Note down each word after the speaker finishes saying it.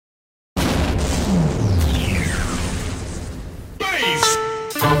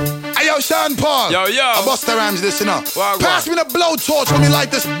Hey, yo, Sean Paul. Yo. I bust the rhymes this, you know. Pass What? me the blowtorch when you like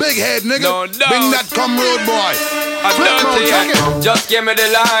this big head, nigga. No doubt. Bring that come road boy. I'm dirty, yeah. Just give me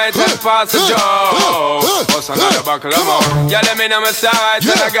the light and pass the joe. What's another buckle of more? Yeah, let me know my sides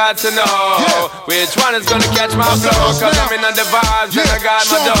and I got to know which one is gonna catch my flow. Cause I'm in on the vibes and I got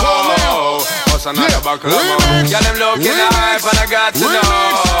my dough. What's another buckle of more? Yeah, them looking hype and I got to know.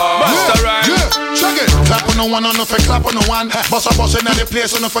 Bust the rhyme. Check it. Clap on the one, on the clap on the one. Bust a bust in the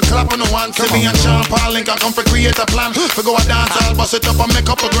place, on the clap on the one. See me and Sean Paul Link, I come for create a plan. For go a dance, I'll bust it up and make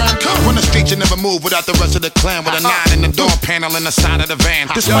up a grand. From the street, you never move without the rest of the clan. With a nine in the door panel in the side of the van.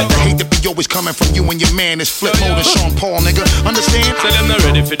 Despite the hate that be always coming from you and your man, it's flip mode and Sean Paul, nigga. Understand? Tell them not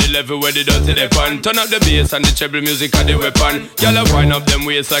ready for the level where they dirty they fun. Turn up the bass and the treble music and the weapon. Y'all wind up them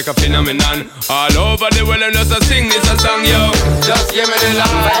waist like a phenomenon. All over the world and just a sing this a song, yo. Just give me the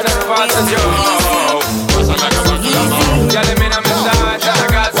light and pass it, yo. What's a like a buckle of more? Y'all let me know my side and I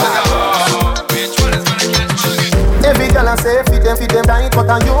got to know which one is gonna catch me. Every girl I say fit them tight,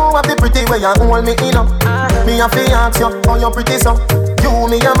 but you have the pretty way you hold me in up. Me a fi ask you, how you pretty so? You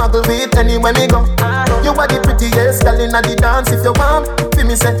me a muggle with anywhere me go. You are the prettiest girl inna the dance. If you want, fi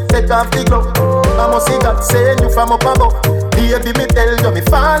me say take off the glove. I must see God send you from up above. Baby me tell you me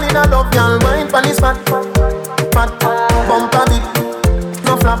fall in love. Y'all mind pon this fat, bump a bit.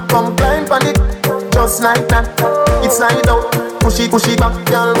 No flap, come climb pon it, just like that. It's slide out, push it back.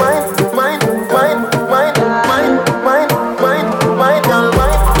 Y'all mind, y'all mind.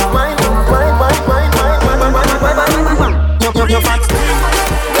 You're fat.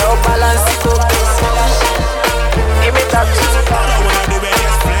 Yo, balance it up. Give me that.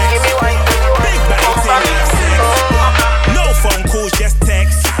 Give me wine. No phone calls, just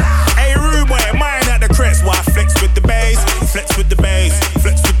text. Hey, rude boy, mine at the crest. Why flex with the bass? Flex with the bass.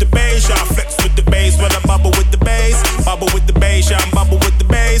 Flex with the bass. Yeah, flex with the bass. When I bubble with the bass. Bubble with the bass. Yeah, bubble with the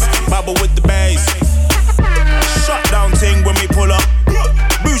bass. Bubble with the bass. Shut down thing when we pull up.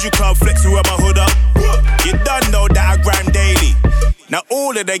 Bougie club flex with my hood up. You done know that I grind daily. Now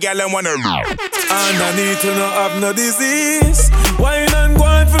all of the gal wanna and I need to not have no disease. Wine and go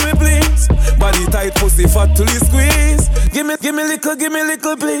on for me please. Body tight, pussy fat till you squeeze. Give me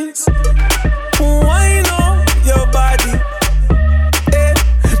little please. Wine on your body. Eh,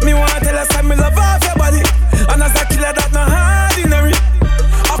 me wanna tell us that me love off your body. And as a killer that not ordinary.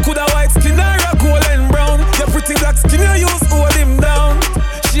 I coulda white skin or a golden brown. Your pretty black skin you use hold him down.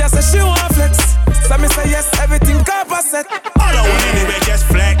 She a say she want flex. So me say yes, everything copper set. all I want anyway, just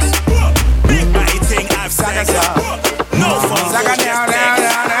flex. Big body thing, I've sex. No phone calls, just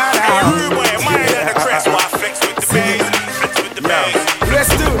text. Hey, rude boy, mine at the crest. Why flex with the bass? Flex with the bass.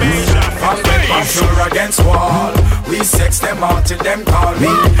 Let's do I'm sure against wall. We sex them out till them call me.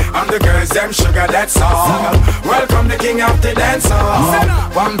 I'm the girls, them sugar, that's all. Welcome the king of the dance hall.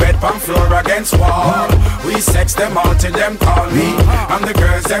 One bed, one floor against wall. We sex them out till them call me. I'm the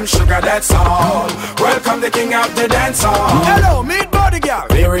girls, them sugar, that's all. Welcome the king of the dance hall. Hello, meet body girl.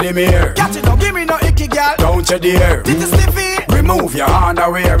 Clear in the mirror. Catch it, don't give me no icky girl. Don't you dare. Titty stiffy. Remove your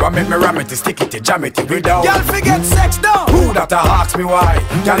underwear. I make me ram it, stick it, jam it, we down. Girl, forget sex down. Who that ask me why?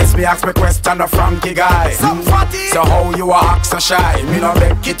 Girl, it's me ask me question, a Frankie guy. Some fatty. So how you a act so shy? Me no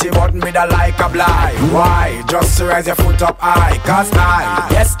beg kitty, but me da like a blind. Why? Just to raise your foot up high. Cause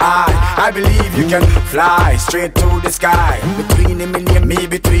I believe you can fly straight to the sky. Between him and me,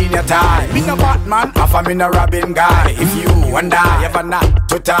 between your tie. Me no Batman, half a me no Robin guy. If you and I ever not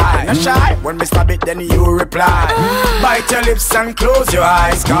to tie, no shy. When me stab it, then you reply. Bite your lips and close your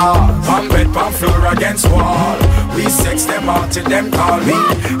eyes. Cause one bed, one floor against wall. We sex them out till them call me.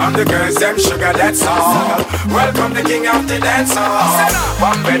 I'm the girls, them sugar, that's all. Welcome the king of the dance hall.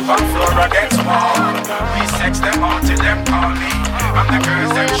 One bed, one floor against wall. We sex them out till them call me. I'm the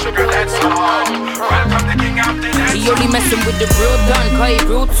girls, them sugar, that's all. Welcome the king of the dance hall. He only messing with the real done, cause he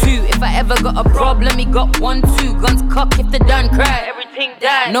real too. If I ever got a problem, he got 1, 2. Guns cock if the done cry, everything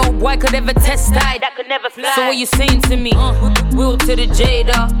died. No boy could ever test die, that could never fly. So what you saying to me? Will to the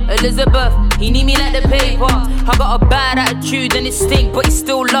Jada, Elizabeth, he need me like the paper. I got a bad attitude and it stink, but he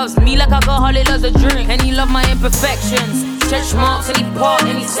still loves me like alcohol, he loves a drink. And he love my imperfections, stretch marks any part,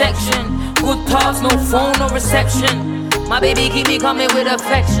 any section. Good talks, no phone, no reception. My baby keep me coming with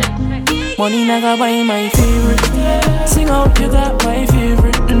affection. Money like I buy my favorite. Sing out, you got my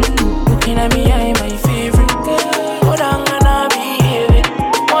favorite. Looking at me, I my favorite. Hold on, and I'll behave it.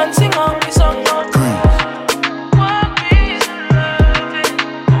 One sing out, the song not one piece of loving,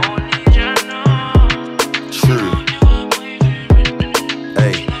 only you know. True.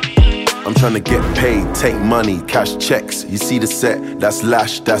 Hey, I'm trying Tryna get paid, take money, cash checks. You see the set, that's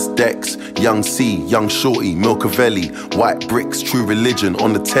Lash, that's Dex. Young C, Young Shorty, Milcavelli. White bricks, True Religion,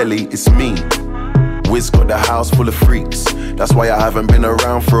 on the telly, it's me. Wiz got the house full of freaks. That's why I haven't been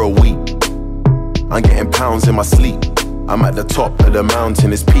around for a week. I'm getting pounds in my sleep. I'm at the top of the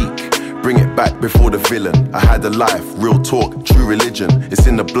mountain, it's peak. Bring it back before the villain. I had a life, real talk, true religion. It's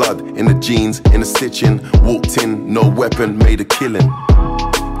in the blood, in the jeans, in the stitching. Walked in, no weapon, made a killing.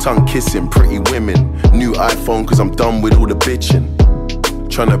 Tongue kissing, pretty women. New iPhone cause I'm done with all the bitching.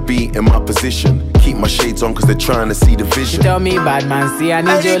 Tryna be in my position. Keep my shades on cause they're trying to see the vision. She tell me, bad man, see I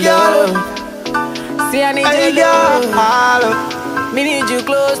need your love. See I need your love. Me need you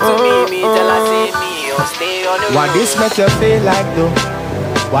close to me tell I say me, oh stay on the road. Why this make you feel like though?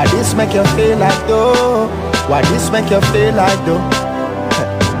 Why this make you feel like though? Why this make you feel like though?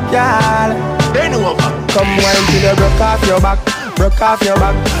 Girl, they know about. Come wine till you broke off your back. Broke off your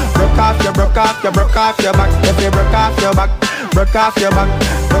back. Broke off your back. If you broke off your back. Broke off your back.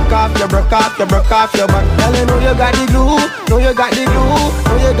 Broke off your back. Girl, you know you got the glue. Know you got the glue.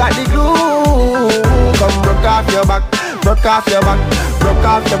 Know you got the glue. Come broke off your back. Broke off your back. Broke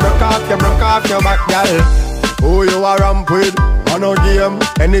off your back, girl. Who you are ramp with? On a game.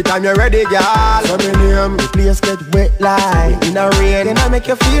 Anytime you're ready, girl. So me name. The place get wet like in a rain. Then I make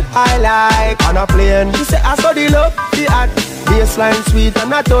you feel high like on a plane. She say I saw the love, the art. Baseline sweet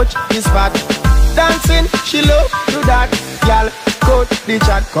and I touch the spot. Dancing, she love do that. Girl, cut the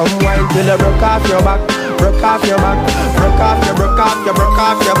chat. Come wine till you broke off your back. Broke off your back. Broke off your back. If you broke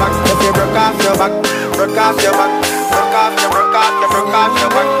off your back. Broke off your back. Broke off your back.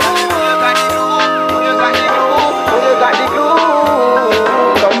 You got the glue.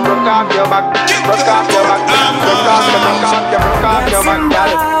 Come broke off your back. Broke off your back. Broke off your back,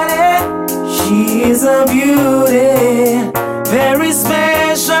 girl. She is a beauty, very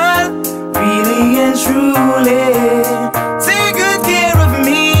special, really and truly. Take good care of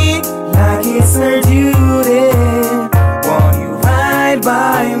me, like it's her duty. Want you right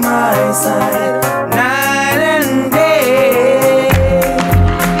by my side, night and day.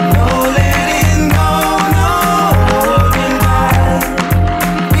 No letting go, no holding back,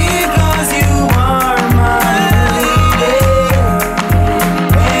 because you are my lady.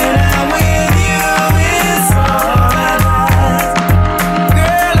 When I'm with you, it's all I want.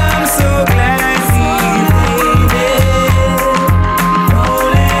 Girl, I'm so glad we made it. No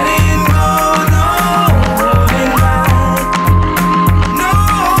letting go, no holding back. No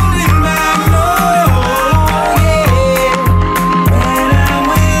holding back, no, yeah. When I'm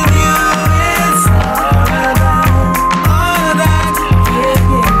with you, it's all I want. All of that, yeah.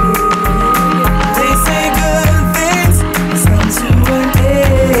 They say good things come to an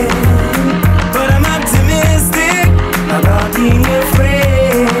end, but I'm optimistic about being your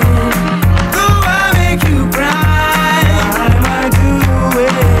friend. Though I make you cry, all I do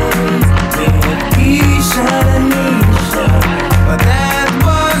is make Keisha and Nisha, but that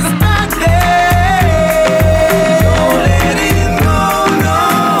was back then. No letting go, no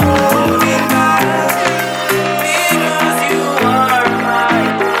holding back, because you are my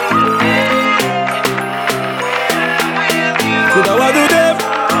baby. Could I want to them?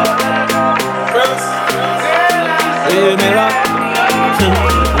 Hey, Mela.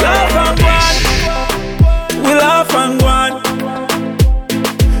 Laugh and go on. We laugh and go on.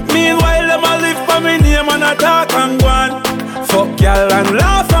 Meanwhile, them a live for me name and a talk and go on. Fuck y'all and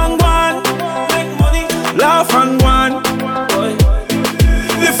laugh and go on. Make money, laugh and go on.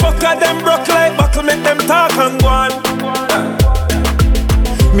 The fucker them broke like buckle, make them talk and go on.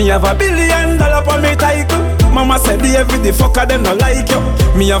 Me have $1 billion for me title. Mama said the fucker them no like you.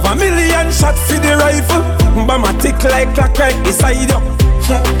 Me have $1 million shot for the rifle. Bama tick like clock right beside you.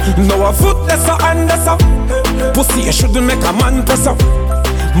 Now a foot that's a hand that's a. Pussy you shouldn't make a man press up.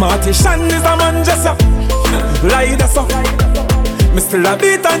 Marty Shan is a man just up. Lie that's up. Me still a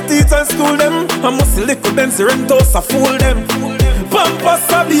beat and teach and school them. I must little Benz rentos a fool them.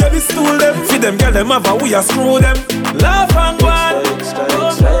 Pampas a baby stool them. Feed them girl them have a we a screw them. Laugh and go on.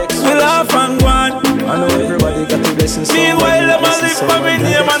 We laugh and go on. I know everybody got to blessings. Meanwhile them a live for me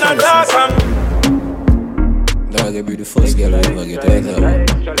name and a dark and. Dog, you be the first girl I ever get right now.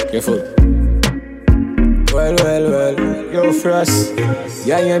 Careful. Well, yo Frost.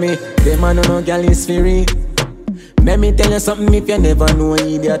 Yeah, hear me? Them man no girl is free. Let me tell you something, if you never know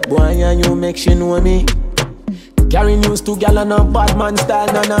idiot boy and you make she know me. Carry news to gal and a bad man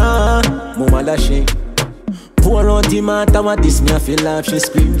style, na. Mama da she. Pour out the matter what this me I feel like. She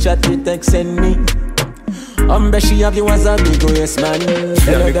screenshot the text send me. She have you as a big yes man.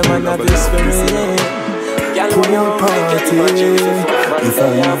 Tell her the man have this spirit. Gal, Pull your party, If I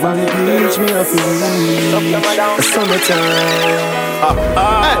live on the beach, me I feel the summertime.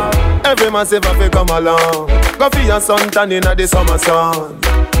 Hey, every man say if I come along, go for your sun tan inna the summer sun.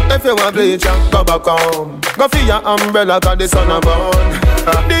 If you want bleach, go back home. Go for your umbrella 'cause the sun a burn.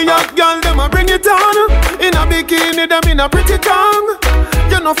 The young girl them a bring it on. In a bikini them in a pretty tongue.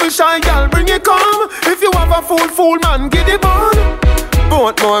 You know for shy girl bring it come. If you have a fool man get it on.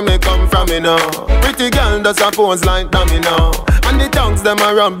 Both more may come from me now. Pretty girl does a pose like dummy now. And the tongues them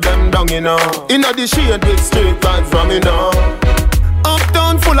a rub them down you know. Inna the shade with straight vibes from me now.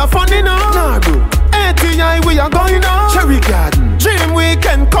 Uptown full of fun you know. Nah bro. ATI we are going now. Cherry Garden. Dream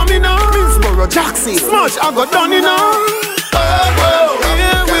Weekend coming now. Middlesboro, Jackson. Smush I got done you know. Oh,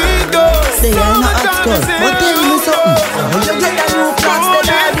 here we go. Say you're not at school, but tell me something. When you get a new class, the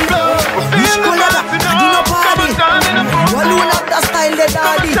daddy. Which color that? I do no party. You alone have the style, the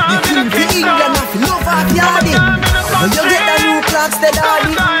daddy. The king for England, have love of yardy. When you get a new class, the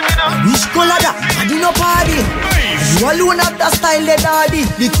daddy. Which color that? I do no party. You alone have the style, the daddy.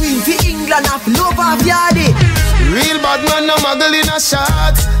 The queen for England, have love of yardy. Real bad man, no muggle in a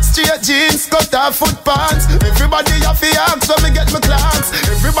shorts. Straight jeans, cut off foot pants. Everybody have to ask when me get my clocks.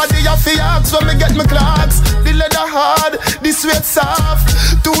 Everybody have to ask when me get my clocks. The leather hard, the sweat soft.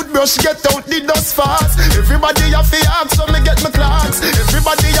 Toothbrush get out the dust fast. Everybody have to ask when me get my clocks.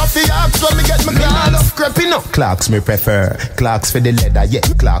 Everybody have to ask when me get my clocks. I love creeping up. Clocks me prefer. Clocks for the leather, yeah.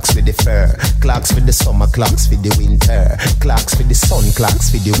 Clocks for the fur. Clocks for the summer, clocks for the winter. Clocks for the sun, clocks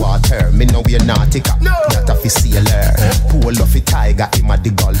for the water. Me know we're nautica, not a sailor. Pull off a tiger, him a the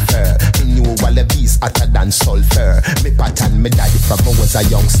golfer. Me knew wallabies hotter than sulfur. Me pattern, me daddy from I was a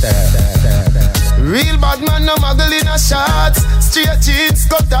youngster. Real bad man, no muggle in a shorts. Straight jeans,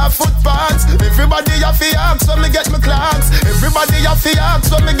 cut off foot pants. Everybody have to ask when me get my clocks. Everybody have to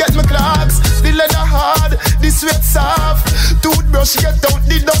ask when me get my clocks. The leather hard, the sweat soft. Toothbrush get out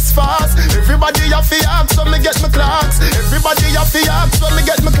the dust fast. Everybody have to ask when me get my clocks. Everybody have to ask when me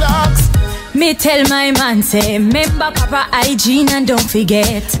get my clocks. Me tell my man say, remember proper hygiene and don't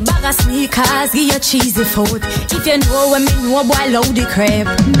forget. Bag of sneakers, give your cheesy food. If you know when me know, boy, load the crab.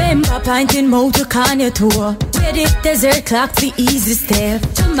 Remember pinting mouth to Carnival tour. Where the desert clock the easy step.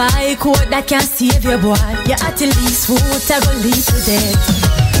 To my coat that can save your boy. You at the least food, I go lead to death.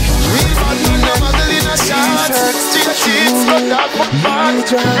 Real bad man, no muggle in a shorts. Straight jeans, cut off foot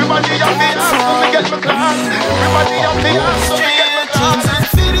pants. Everybody have to ask when me get my clocks. Everybody have to ask when me get my clocks. And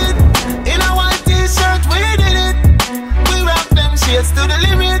fit it. To the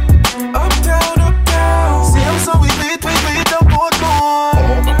limit, uptown, uptown. See I'm so we beat up both more.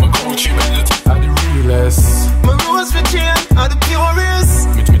 Oh, my Gucci belt are the realest. My rose for chain are the purest.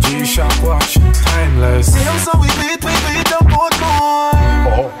 My G-Shock watch, timeless. See I'm so we beat up both more.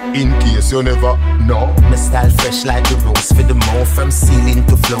 Oh, in case you never know. My style fresh like the rose for the mouth. From ceiling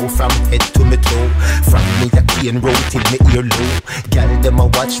to flow, from head to my toe. From me a cane road till me ear low. Girl them a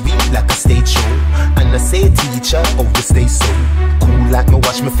watch me like a stage show. And I say teacher, oh you stay so cool like me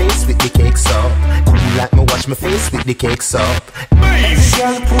wash my face with the cakes up. Cool like me wash my face with the cakes up. Every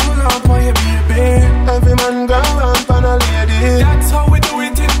girl pull up on your baby. Every man go ramp on a lady. That's how we do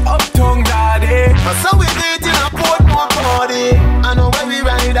it in Uptown, daddy. That's how we do it in a Portmore party. I know where we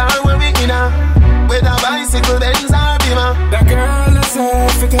ride or where we in a. With a bicycle, Benz or Beamer. The girl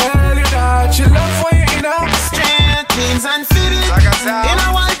herself, to tell you that she love for you in a straight jeans and fitted. In a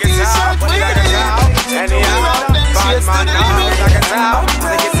white t-shirt with it. We rock them shades to the limit.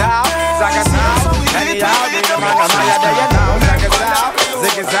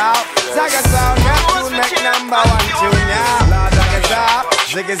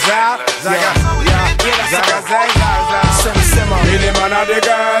 Really man of the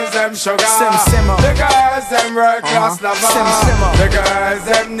girls, them sugar. The girls, them world class lover. The girls,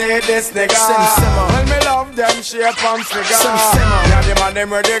 them need this nigga. When me love them, shape and figure. Yeah, the man, them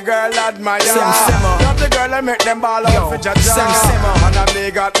where the girl admire. Not the girl that make them ball out for jaja. And I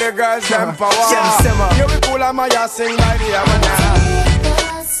me got the girls, them power. You be cool and my ass sing by the hour.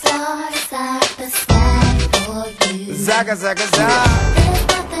 The stars like the sky for you. Zaga, zaga, zaga. There's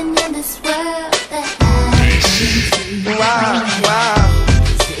nothing in this world that I can do. Wow.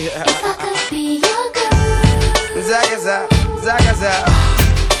 If I could be your girl. Zaga, zaga, zaga, zaga.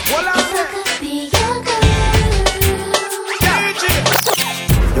 If I could be your girl.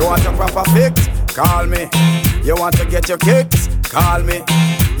 You want a proper fix? Call me. You want to get your kicks? Call me.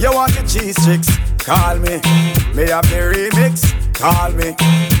 You want your cheese sticks? Call me. Me have the remix? Call me.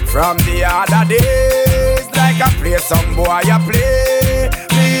 From the other days, like I play some boy I play.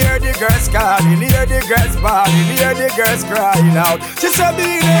 Me hear the girls calling, hear the girls bawling, hear the girls crying out. She said,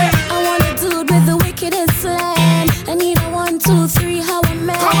 "Be there." I want a dude with the wickedest slang. I need a 1, 2, 2, 3, how I'm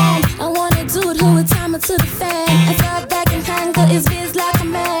mad. I wanna do it, who would time it to the fan.